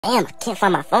Damn, I can't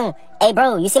find my phone. Hey,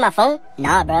 bro, you see my phone?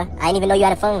 Nah, bro. I didn't even know you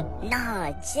had a phone.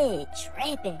 Nah, shit,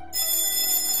 tripping.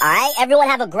 Alright, everyone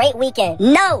have a great weekend.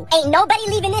 No, ain't nobody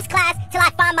leaving this class till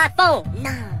I find my phone.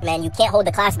 Nah. Man, you can't hold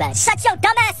the class back. Shut your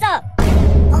dumb ass up!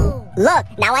 Oh. Look,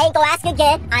 now I ain't gonna ask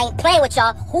again. I ain't playing with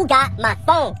y'all. Who got my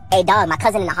phone? Hey, dog, my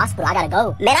cousin in the hospital. I gotta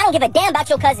go. Man, I don't give a damn about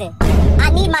your cousin.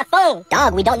 I need my phone.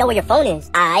 Dog, we don't know where your phone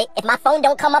is. Alright, if my phone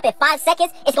don't come up in 5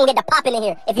 seconds, it's gonna get the popping in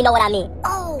here, if you know what I mean.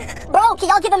 Oh. Bro, can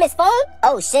y'all give him his phone?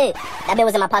 Oh, shit. That bit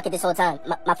was in my pocket this whole time.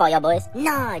 My fault, y'all boys.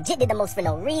 Nah, Jit did the most for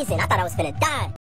no reason. I thought I was finna die.